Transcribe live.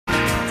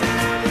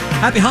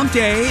Happy Hump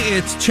Day.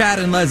 It's Chad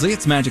and Leslye.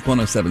 It's Magic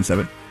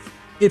 107.7.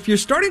 If you're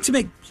starting to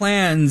make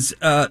plans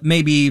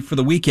maybe for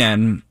the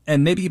weekend,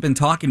 and maybe you've been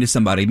talking to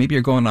somebody, maybe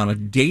you're going on a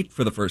date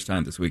for the first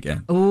time this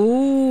weekend.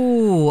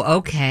 Ooh,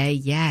 okay.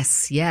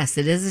 Yes.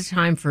 It is a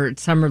time for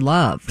summer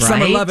love, right?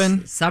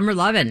 Summer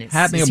lovin'.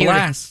 Having a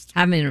blast.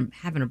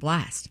 Having a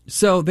blast.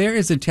 So there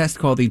is a test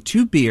called the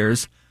 2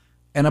 beers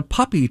and a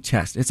puppy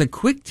test. It's a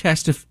quick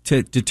test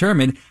to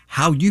determine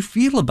how you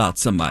feel about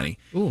somebody.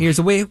 Ooh. Here's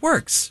the way it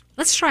works.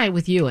 Let's try it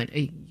with you.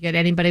 You got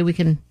anybody we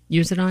can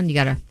use it on? You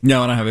gotta.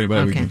 No, I don't have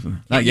anybody we can use it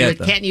on. Not yet.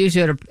 Can't use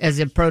it as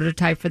a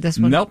prototype for this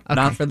one? Nope,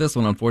 not for this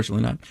one,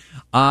 unfortunately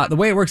not. The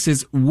way it works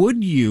is,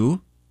 would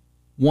you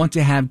want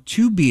to have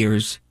 2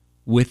 beers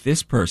with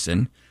this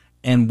person,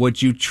 and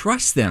would you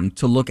trust them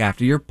to look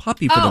after your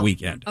puppy for the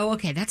weekend? Oh,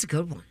 okay. That's a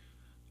good one.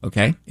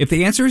 Okay. If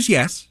the answer is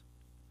yes,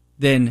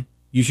 then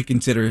you should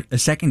consider a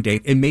second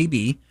date, and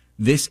maybe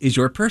this is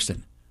your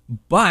person.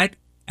 But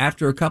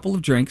after a couple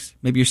of drinks,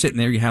 maybe you're sitting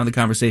there, you're having the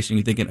conversation,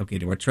 you're thinking, okay,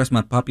 do I trust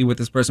my puppy with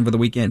this person for the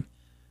weekend?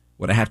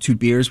 Would I have 2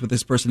 beers with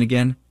this person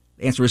again?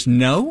 The answer is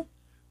no.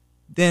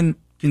 Then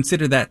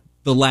consider that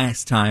the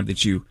last time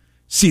that you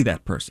see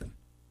that person.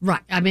 Right.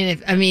 I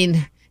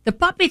mean, the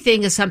puppy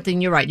thing is something,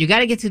 you're right. You got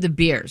to get to the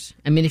beers.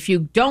 I mean, if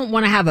you don't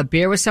want to have a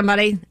beer with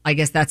somebody, I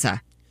guess that's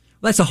a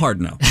hard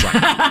no. Right.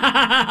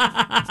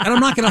 And I'm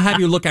not going to have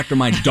you look after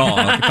my dog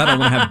if I don't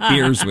want to have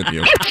beers with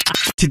you.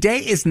 Today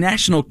is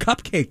National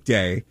Cupcake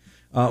Day.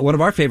 One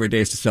of our favorite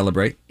days to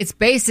celebrate. It's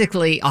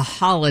basically a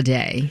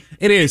holiday.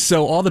 It is.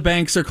 So all the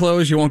banks are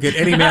closed. You won't get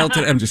any mail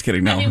today. I'm just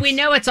kidding. No. I mean, we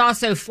know it's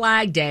also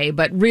Flag Day,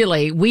 but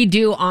really, we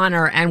do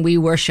honor and we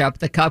worship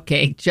the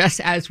cupcake just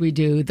as we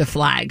do the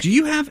flag. Do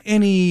you have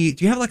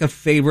like a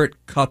favorite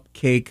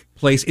cupcake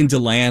place in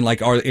DeLand?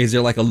 Like, is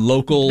there like a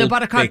local The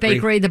Buttercup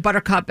Bakery. The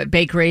Buttercup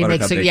Bakery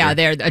makes it. Yeah,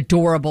 they're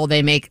adorable.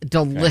 They make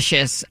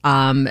delicious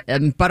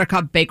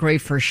Buttercup Bakery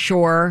for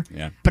sure.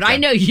 Yeah. But I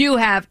know you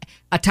have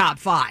a top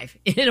 5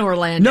 in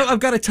Orlando. No, I've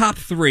got a top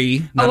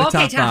 3, not a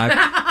top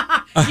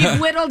 5. You've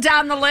whittled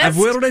down the list? I've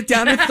whittled it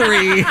down to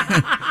 3.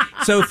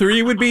 So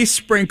 3 would be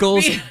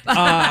Sprinkles.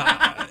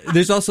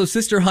 There's also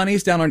Sister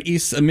Honey's down on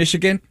East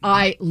Michigan.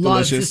 I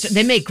love Sister.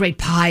 They make great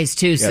pies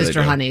too,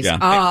 Sister Honey's. Yeah.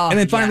 Oh, and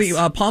then finally,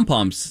 Pom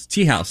Pom's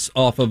Tea House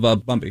off of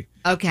Bumpy.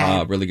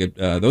 Okay. Really good.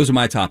 Those are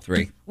my top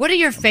 3. What are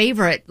your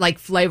favorite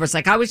flavors?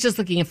 I was just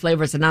looking at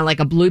flavors, and now a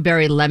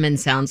blueberry lemon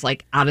sounds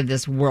like out of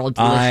this world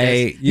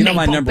delicious.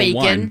 My number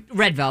bacon, 1,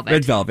 red velvet.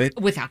 Red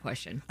velvet, without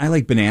question. I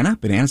like banana.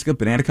 Banana's good.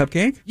 Banana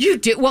cupcake. You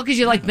do because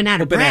you like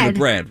banana bread. Banana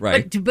bread,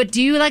 right? But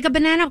do you like a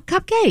banana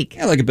cupcake?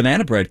 Yeah, I like a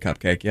banana bread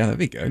cupcake. Yeah, that'd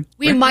be good.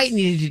 We might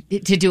need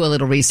to do a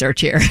little research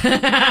here.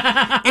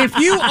 If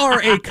you are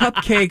a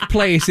cupcake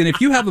place and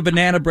if you have a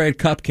banana bread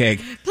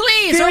cupcake,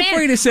 please feel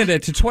free to send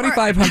it to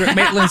 2500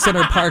 Maitland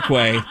Center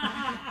Parkway.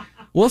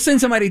 We'll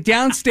send somebody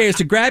downstairs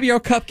to grab your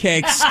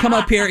cupcakes, come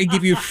up here, and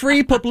give you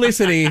free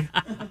publicity.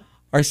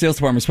 Our sales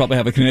departments probably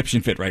have a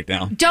conniption fit right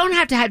now. Doesn't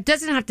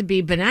have to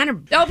be banana.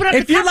 Open up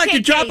if you'd like to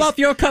drop off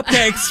your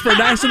cupcakes for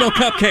National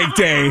Cupcake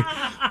Day,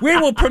 we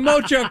will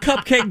promote your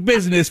cupcake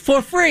business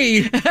for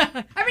free.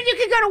 I mean, you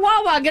can go to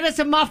Wawa and get us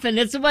a muffin.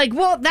 It's like,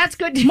 well, that's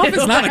good too.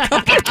 Muffin's not a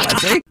cupcake,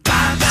 Leslye.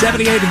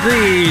 78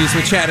 degrees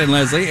with Chad and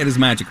Leslye. It is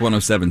Magic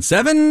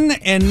 107.7.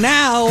 And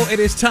now it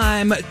is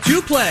time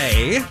to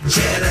play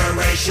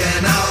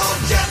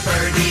Generational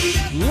Jeopardy!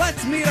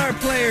 Let's meet our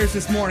players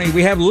this morning.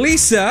 We have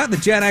Lisa, the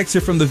Gen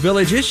Xer from the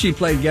Villages. She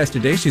played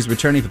yesterday. She's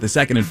returning for the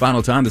second and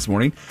final time this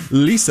morning.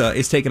 Lisa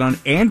is taking on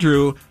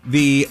Andrew,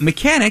 the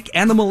mechanic,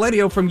 and the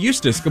millennial from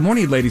Eustis. Good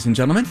morning, ladies and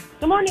gentlemen.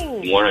 Good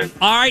morning. Good morning.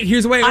 All right,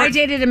 here's the way it works. I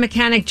dated a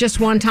mechanic just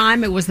one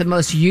time. It was the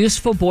most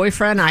useful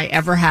boyfriend I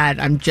ever had.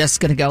 I'm just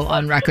going to go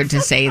on record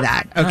to say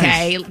that.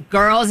 Okay? Nice.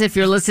 Girls, if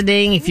you're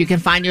listening, if you can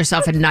find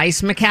yourself a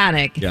nice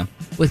mechanic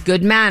with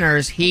good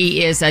manners,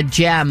 he is a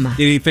gem. Did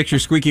he fix your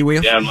squeaky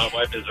wheel? Yeah, my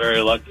wife is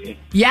very lucky.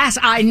 Yes,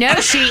 I know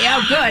she.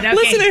 Oh, good. Okay.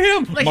 Listen to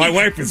him. My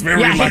wife is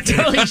very lucky. He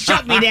totally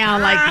shut me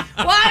down. Well,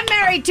 I'm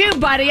married too,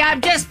 buddy.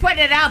 I'm just putting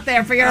it out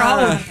there for your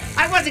whole.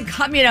 I wasn't,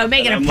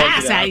 making a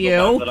pass at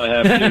you. That I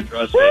have to,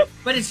 trust me.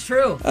 But it's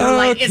true.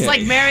 Okay. It's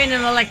like marrying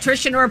an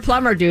electrician or a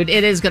plumber, dude.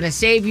 It is going to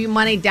save you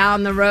money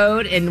down the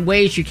road in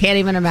ways you can't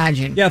even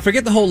imagine. Yeah,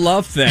 forget the whole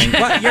love thing.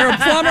 What? You're a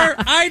plumber?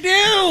 I do.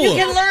 You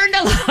can learn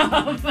to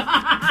love.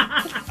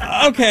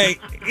 Okay,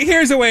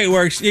 here's the way it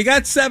works. You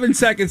got 7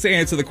 seconds to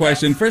answer the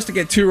question. First to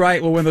get 2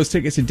 right will win those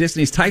tickets to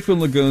Disney's Typhoon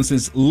Lagoon.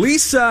 Since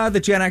Lisa, the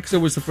Gen Xer,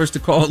 was the first to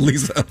call,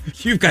 Lisa,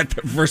 you've got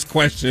the first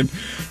question.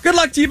 Good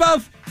luck to you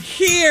both.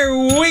 Here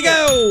we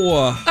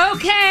go.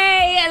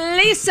 Okay,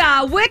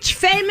 Lisa, which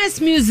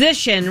famous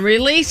musician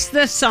released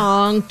the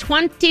song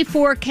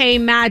 24K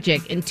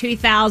Magic in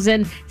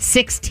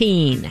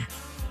 2016?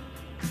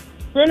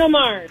 Bruno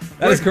Mars.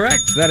 That is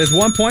correct. That is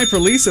 1 point for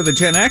Lisa, the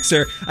Gen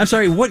Xer. I'm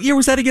sorry, what year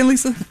was that again,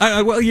 Lisa?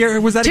 What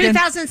year was that again?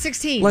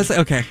 2016. Leslye,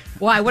 okay.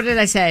 Why? What did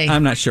I say?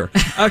 I'm not sure.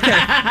 Okay.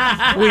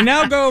 We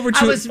now go over to...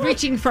 I was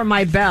reaching for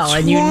my bell,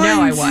 and you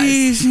know I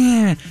was.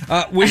 Yeah.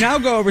 We now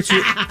go over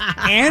to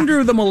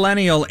Andrew, the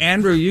millennial.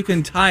 Andrew, you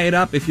can tie it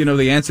up if you know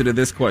the answer to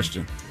this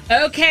question.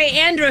 Okay,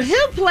 Andrew,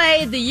 who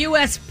played the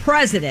U.S.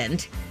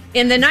 president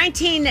in the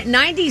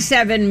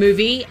 1997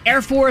 movie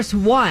Air Force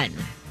One?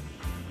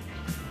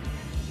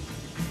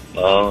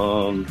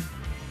 That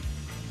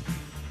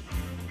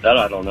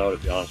I don't know,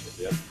 to be honest with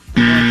you.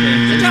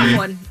 It's a tough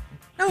one.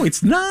 No,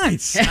 it's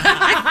nice.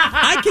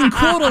 I can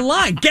quote a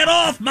line. Get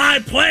off my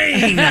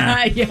plane.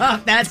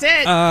 Yeah, that's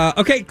it.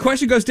 Okay,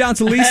 question goes down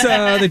to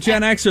Lisa, the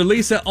Gen Xer.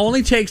 Lisa,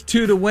 only takes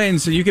 2 to win,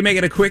 so you can make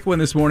it a quick one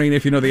this morning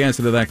if you know the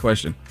answer to that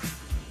question.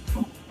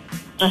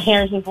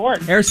 Harrison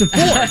Ford. Harrison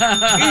Ford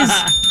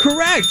is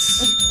correct.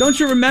 Don't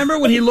you remember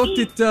when he looked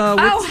at...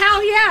 oh,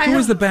 hell yeah. Who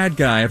was the bad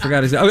guy? I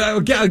forgot his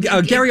name.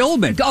 Gary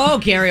Oldman. Oh,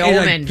 Gary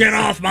Oldman. Like, get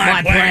off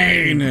my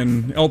plane.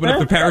 And open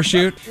up the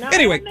parachute. No,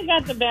 Anyway. I wouldn't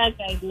have got the bad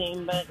guy's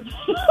name, but...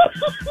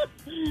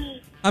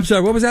 I'm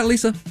sorry, what was that,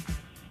 Lisa?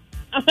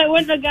 I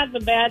wouldn't have got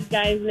the bad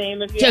guy's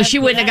name if you So she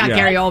wouldn't have got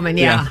Gary Oldman,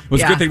 yeah. It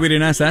was a good thing we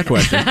didn't ask that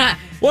question.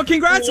 Well,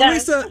 congrats,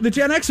 Lisa, the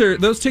Gen Xer.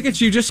 Those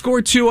tickets you just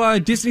scored to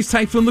Disney's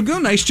Typhoon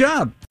Lagoon. Nice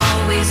job.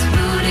 Always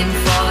rooting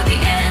for the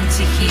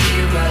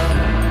anti-hero.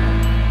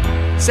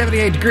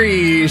 78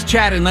 degrees,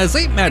 Chad and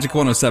Leslye, Magic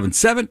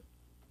 107.7.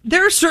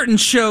 There are certain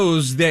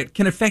shows that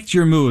can affect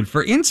your mood.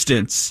 For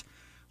instance,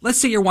 let's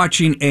say you're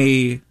watching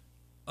a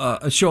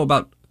show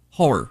about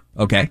horror,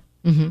 okay?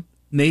 Mm-hmm.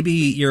 Maybe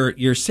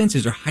your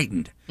senses are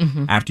heightened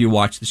after you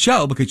watch the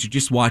show because you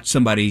just watched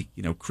somebody,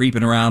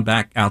 creeping around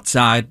back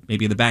outside,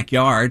 maybe in the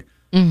backyard,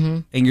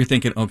 and you're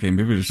thinking, okay,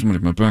 maybe there's somebody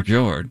in my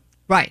backyard.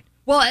 Right.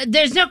 Well,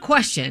 there's no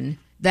question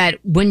that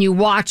when you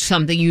watch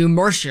something, you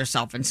immerse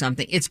yourself in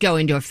something, it's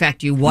going to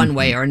affect you one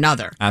way or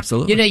another.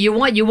 Absolutely. You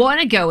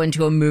want to go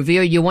into a movie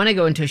or you want to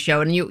go into a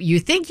show and you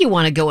think you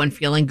want to go in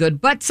feeling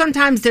good, but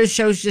sometimes those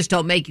shows just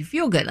don't make you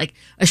feel good. Like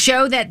a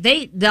show that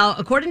they'll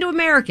according to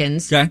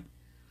Americans, okay.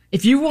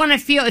 If you want to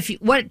feel,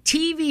 what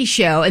TV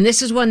show, and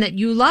this is one that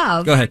you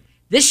love. Go ahead.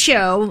 This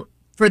show,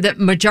 for the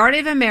majority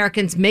of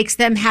Americans, makes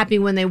them happy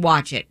when they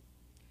watch it.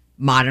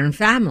 Modern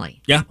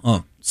Family. Yeah.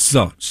 Oh,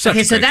 such okay,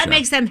 a so great that show.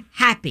 makes them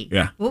happy.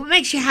 Yeah. What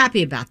makes you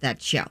happy about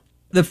that show?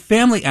 The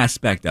family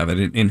aspect of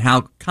it and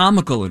how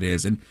comical it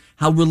is and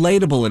how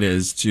relatable it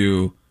is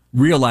to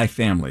real life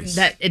families.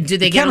 Do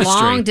they get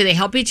along? Do they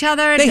help each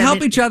other? They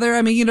help each other.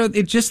 I mean,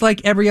 it's just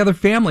like every other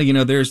family.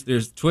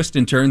 There's twists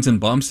and turns and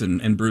bumps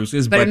and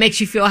bruises. But it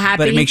makes you feel happy?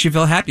 But it makes you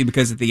feel happy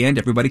because at the end,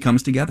 everybody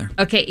comes together.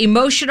 Okay,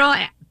 emotional.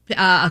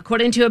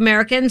 According to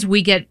Americans,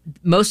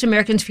 most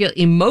Americans feel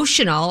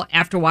emotional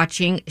after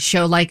watching a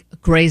show like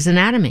Grey's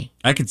Anatomy.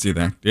 I could see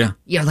that, yeah.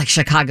 Like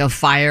Chicago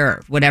Fire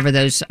or whatever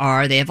those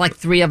are. They have like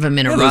 3 of them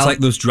in a row.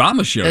 Those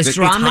drama shows. Those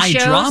drama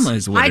shows. High drama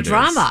is what it is. High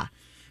drama.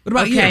 What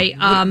about you?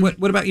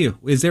 What about you?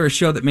 Is there a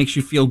show that makes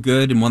you feel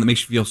good and one that makes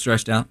you feel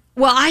stressed out?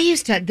 Well,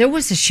 there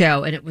was a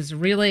show, and it was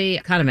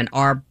really kind of an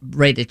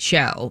R-rated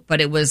show,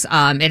 but it was,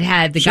 it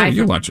had the guy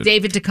from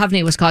David Duchovny.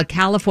 It was called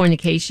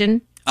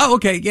Californication. Oh,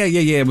 okay. Yeah.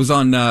 It was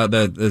on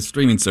the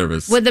streaming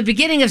service. Well, the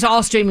beginning of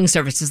all streaming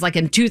services, like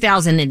in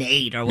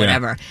 2008 or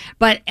whatever. Yeah.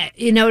 But,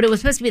 it was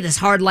supposed to be this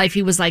hard life.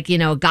 He was like,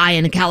 a guy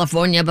in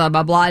California, blah,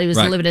 blah, blah. He was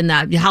living in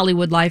the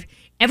Hollywood life.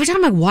 Every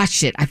time I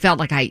watched it, I felt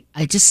like I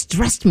just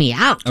stressed me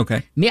out.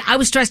 Okay. I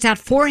was stressed out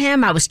for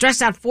him. I was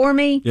stressed out for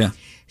me. Yeah.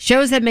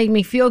 Shows that make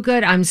me feel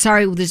good. I'm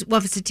sorry. If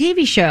it's a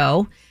TV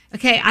show,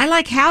 okay, I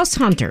like House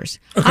Hunters.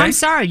 Okay. I'm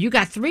sorry. You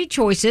got 3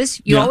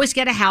 choices. You always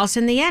get a house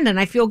in the end, and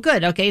I feel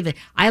good. Okay.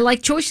 I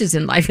like choices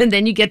in life, and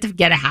then you get to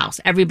get a house.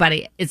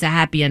 Everybody, it's a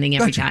happy ending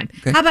every time.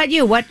 Okay. How about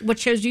you? What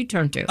shows do you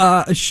turn to?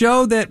 A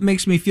show that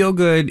makes me feel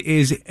good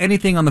is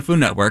anything on the Food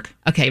Network.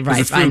 Okay,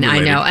 right. I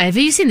know. Have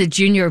you seen the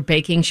Junior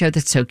Baking Show?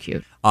 That's so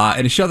cute.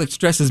 And a show that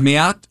stresses me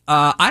out,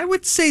 I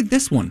would say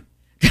this one.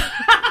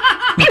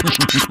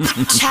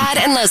 Chad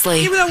and Leslye.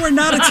 Even though we're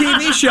not a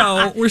TV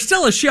show, we're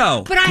still a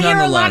show. But I hear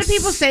a lot of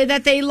people say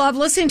that they love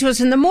listening to us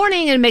in the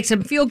morning and it makes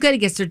them feel good. It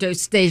gets their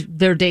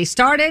day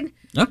started.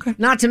 Okay.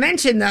 Not to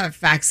mention the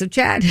facts of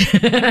Chad.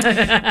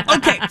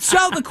 Okay,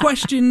 so the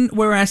question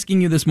we're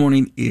asking you this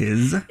morning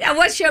is... Yeah,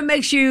 what show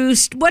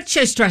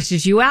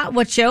stresses you out?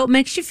 What show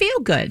makes you feel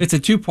good? It's a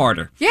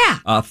 2-parter. Yeah.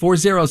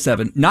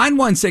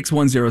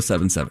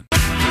 407-916-1077.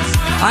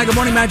 Hi, good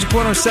morning, Magic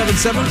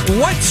 107.7.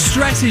 What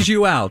stresses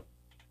you out?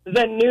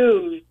 The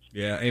news.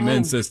 Yeah,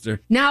 amen,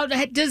 sister. Now,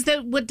 does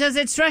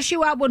it stress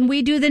you out when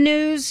we do the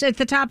news at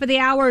the top of the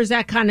hour? Or is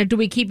that kind of, do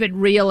we keep it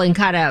real and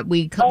kind of,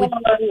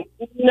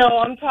 No,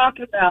 I'm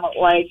talking about,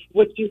 like,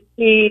 what you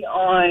see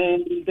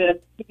on the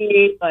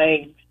TV,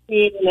 like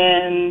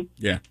CNN,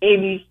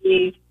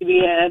 ABC,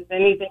 CBS,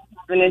 anything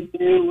having to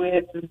do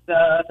with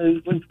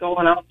what's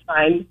going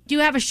outside. Do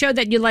you have a show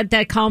that you let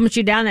that calms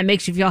you down, that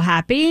makes you feel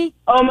happy?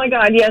 Oh, my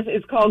God, yes.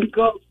 It's called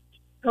Ghost.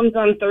 Comes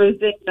on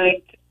Thursday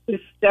night.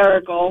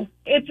 Hysterical.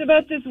 It's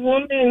about this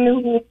woman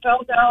who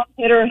fell down,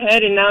 hit her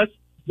head, and now she's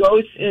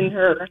ghost in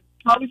her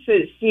house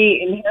that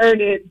she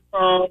inherited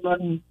from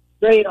a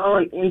great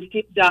aunt when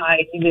she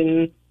died.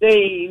 And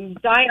they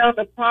die on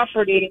the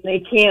property and they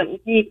can't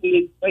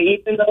leave. But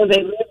even though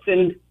they lived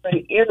in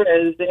different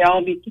eras, they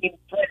all became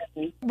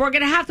friends. We're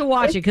going to have to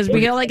watch it because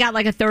we only got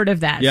like a third of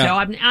that. Yeah. So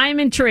I'm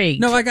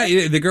intrigued. No, I got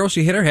you. The girl,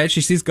 she hit her head.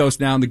 She sees ghosts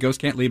now, and the ghosts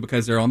can't leave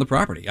because they're on the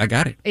property. I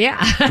got it.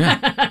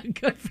 Yeah.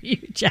 Good for you,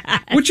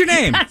 Chad. What's your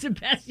name? That's the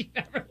best you've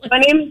ever listened. My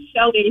name is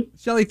Shelly.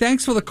 Shelly,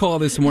 thanks for the call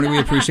this morning. We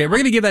appreciate it. We're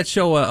going to give that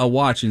show a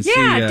watch and see.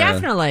 Yeah,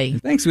 definitely.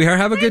 Thanks, sweetheart.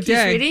 Have a good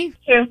day. Sweetie.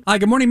 Hi,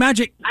 good morning,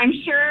 Magic. I'm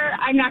sure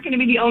I'm not going to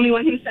be the only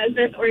one who says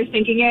this or is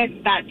thinking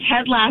it. That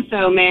Ted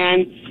Lasso,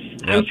 man.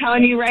 Yep. I'm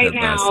telling you right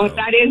now,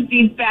 that is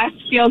the best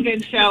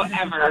feel-good show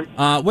ever.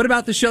 What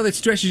about the show that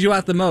stresses you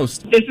out the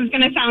most? This is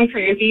going to sound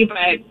crazy,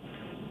 but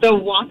The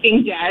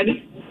Walking Dead.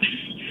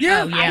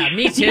 Yeah,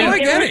 me too. I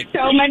get it.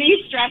 So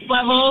many stress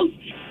levels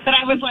that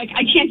I was like,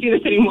 I can't do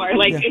this anymore.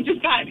 Like,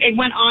 it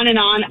went on and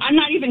on. I'm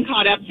not even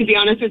caught up, to be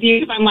honest with you,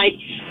 because I'm like,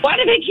 why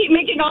do they keep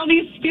making all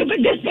these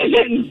stupid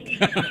decisions?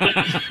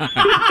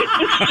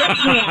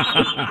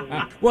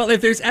 Well, if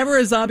there's ever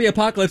a zombie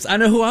apocalypse, I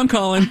know who I'm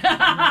calling.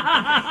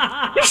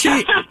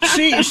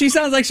 She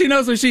sounds like she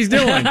knows what she's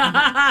doing.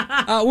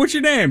 What's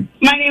your name?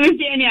 My name is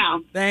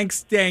Danielle.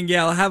 Thanks,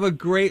 Danielle. Have a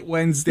great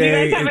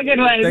Wednesday. You guys have a good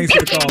one. Thanks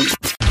for the call.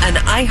 An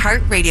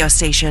iHeart radio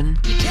station.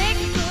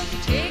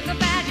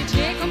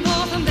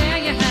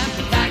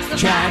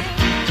 Chad.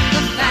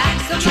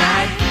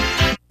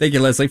 Thank you,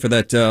 Leslie, for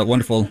that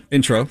wonderful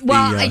intro.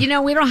 Well,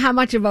 we don't have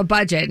much of a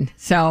budget,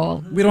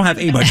 so... We don't have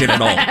a budget at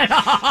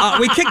all.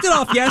 We kicked it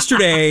off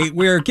yesterday.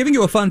 We're giving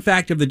you a fun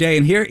fact of the day,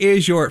 and here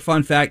is your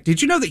fun fact.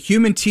 Did you know that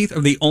human teeth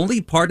are the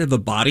only part of the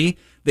body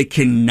that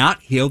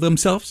cannot heal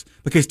themselves?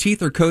 Because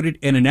teeth are coated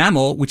in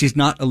enamel, which is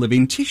not a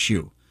living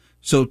tissue.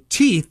 So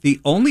teeth, the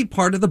only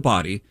part of the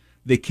body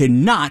that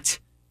cannot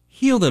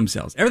heal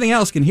themselves. Everything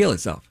else can heal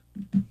itself.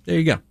 There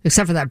you go.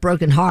 Except for that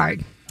broken heart.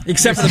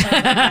 Except for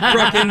the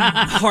broken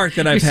heart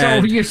that I've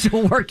had. You're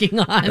still working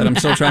on. That I'm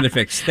still trying to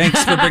fix.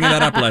 Thanks for bringing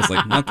that up, Leslie.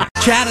 Okay.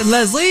 Chad and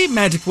Leslie,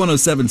 Magic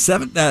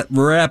 107.7. That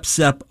wraps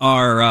up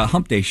our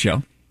Hump Day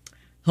show.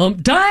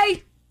 Hump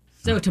Day?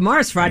 So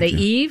tomorrow's Friday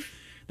Eve.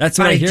 That's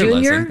what Friday I hear,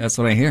 Junior. Leslie. That's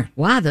what I hear.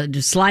 Wow,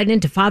 just sliding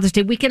into Father's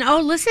Day weekend.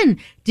 Oh, listen,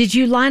 did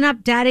you line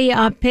up Daddy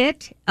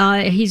Pitt?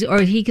 Is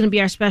he going to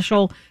be our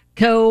special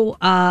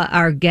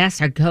our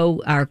guest,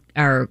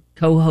 our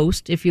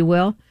co-host, if you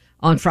will,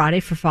 on Friday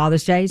for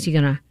Father's Day? Is he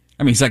going to...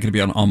 I mean, he's not going to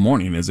be on all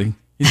morning, is he?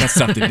 He's got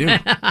stuff to do.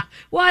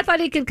 Well, I thought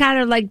he could kind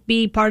of like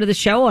be part of the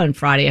show on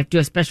Friday. I have to do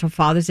a special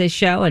Father's Day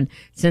show, and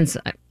since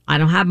I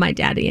don't have my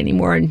daddy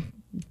anymore, and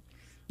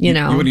you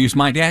know, you want to use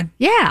my dad?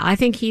 Yeah, I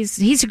think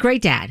he's a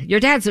great dad. Your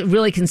dad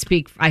really can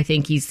speak. I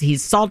think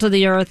he's salt of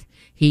the earth.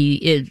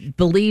 He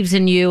believes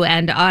in you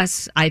and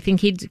us. I think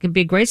he could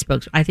be a great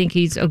spokesman. I think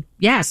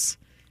yes.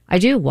 I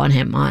do want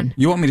him on.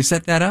 You want me to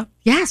set that up?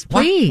 Yes,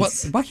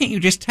 please. Why can't you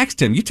just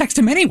text him? You text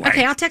him anyway.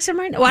 Okay, I'll text him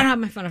right now. Well, I don't have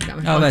my phone. I've got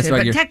my phone. Oh, that's too,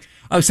 right.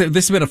 So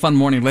this has been a fun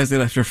morning. Leslie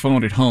left her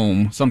phone at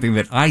home, something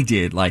that I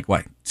did like,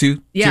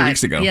 2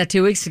 weeks ago? Yeah,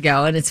 2 weeks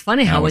ago. And it's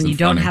funny how when you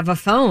don't have a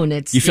phone,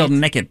 you feel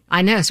naked.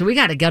 I know. So we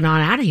got to get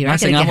on out of here.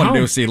 Last thing I want to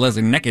do is see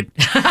Leslie naked.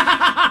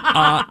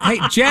 Hey,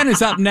 Jen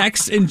is up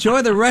next.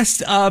 Enjoy the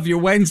rest of your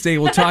Wednesday.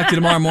 We'll talk to you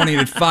tomorrow morning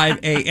at 5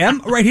 a.m.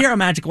 right here on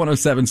Magic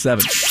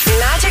 107.7.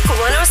 Magic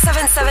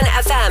 107.7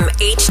 FM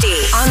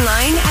HD.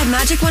 Online at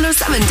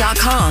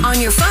magic107.com. On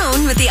your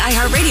phone with the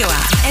iHeartRadio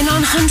app. And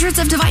on hundreds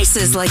of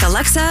devices like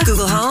Alexa,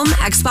 Google Home,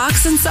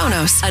 Xbox, and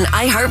Sonos. An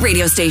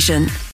iHeartRadio station.